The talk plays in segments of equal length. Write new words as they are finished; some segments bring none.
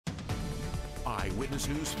Eyewitness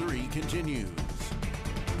News 3 continues.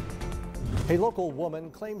 A local woman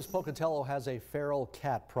claims Pocatello has a feral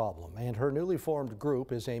cat problem, and her newly formed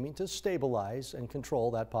group is aiming to stabilize and control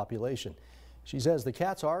that population. She says the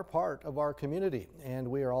cats are part of our community, and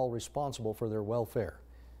we are all responsible for their welfare.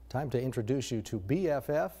 Time to introduce you to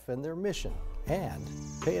BFF and their mission, and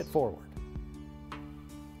pay it forward.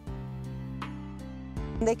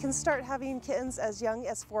 They can start having kittens as young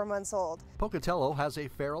as 4 months old. Pocatello has a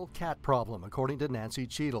feral cat problem, according to Nancy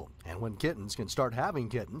Cheadle. And when kittens can start having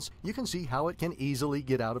kittens, you can see how it can easily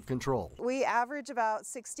get out of control. We average about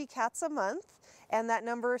 60 cats a month, and that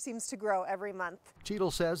number seems to grow every month.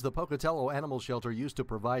 Cheadle says the Pocatello Animal Shelter used to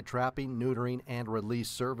provide trapping, neutering, and release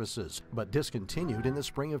services, but discontinued in the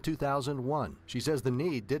spring of 2001. She says the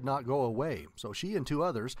need did not go away, so she and 2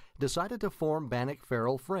 others decided to form Bannock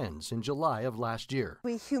Feral Friends in July of last year.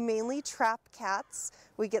 We humanely trap cats,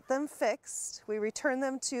 we get them fixed, we return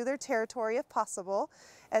them to their territory if possible,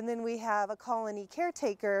 and then we have a colony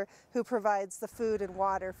caretaker who provides the food and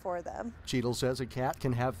water for them. Cheadle says a cat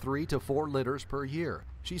can have 3 to 4 litters per year.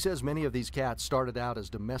 She says many of these cats started out as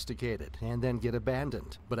domesticated and then get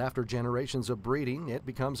abandoned. But after generations of breeding, it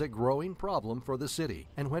becomes a growing problem for the city.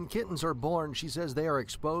 And when kittens are born, she says they are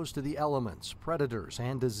exposed to the elements, predators,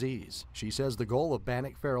 and disease. She says the goal of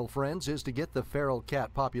Bannock Feral Friends is to get the feral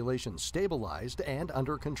cat population stabilized and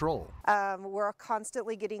under control. We're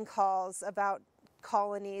constantly getting calls about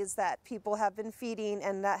colonies that people have been feeding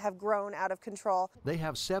and that have grown out of control. They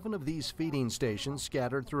have 7 of these feeding stations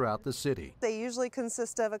scattered throughout the city. They usually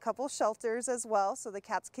consist of a couple shelters as well, so the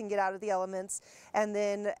cats can get out of the elements, and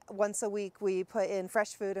then once a week we put in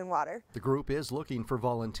fresh food and water. The group is looking for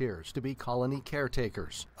volunteers to be colony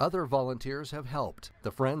caretakers. Other volunteers have helped.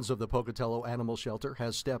 The Friends of the Pocatello Animal Shelter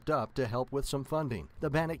has stepped up to help with some funding.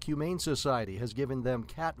 The Bannock Humane Society has given them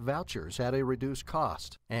cat vouchers at a reduced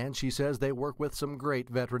cost, and she says they work with some great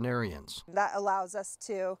veterinarians. That allows us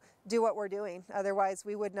to do what we're doing. Otherwise,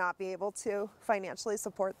 we would not be able to financially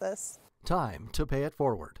support this. Time to pay it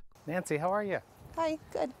forward. Nancy, how are you? Hi,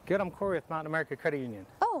 good. Good, I'm Corey with Mountain America Credit Union.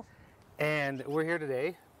 Oh. And we're here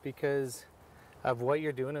today because of what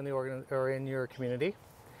you're doing in the in your community,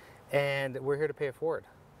 and we're here to pay it forward.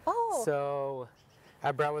 Oh. So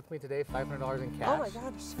I brought with me today $500 in cash. Oh my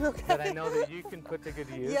gosh, okay. That I know that you can put to good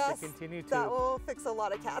use. Yes, to continue to, that will fix a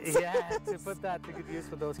lot of cats. Yeah, to put that to good use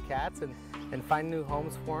with those cats and find new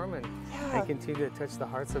homes for them and continue to touch the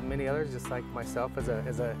hearts of many others, just like myself as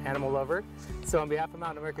an animal lover. So on behalf of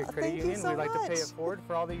Mountain America Credit Union, we'd like to pay it forward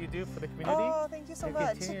for all that you do for the community. Oh, thank you so much.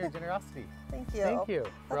 And continue your generosity. Thank you. Thank you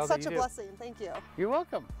for all That's that such you a do. blessing. Thank you. You're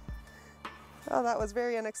welcome. Oh, that was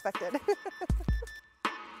very unexpected.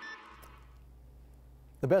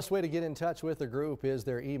 The best way to get in touch with the group is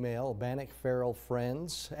their email,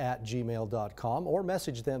 bannockferalfriends@gmail.com, or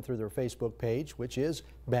message them through their Facebook page, which is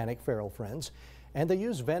Bannock Feral Friends. And they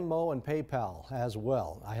use Venmo and PayPal as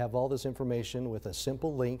well. I have all this information with a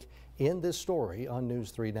simple link in this story on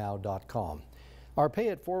news3now.com. Our Pay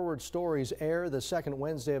It Forward stories air the second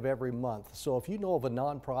Wednesday of every month, so if you know of a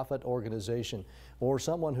nonprofit organization or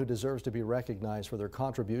someone who deserves to be recognized for their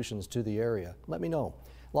contributions to the area, let me know.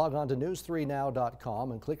 Log on to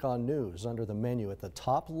news3now.com and click on News under the menu at the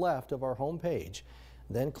top left of our homepage.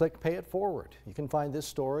 Then click Pay It Forward. You can find this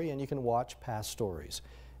story and you can watch past stories.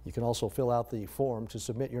 You can also fill out the form to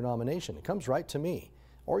submit your nomination. It comes right to me.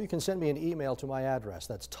 Or you can send me an email to my address.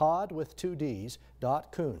 That's Todd with 2 Ds,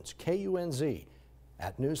 .Kunz, Kunz,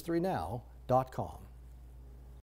 @news3now.com.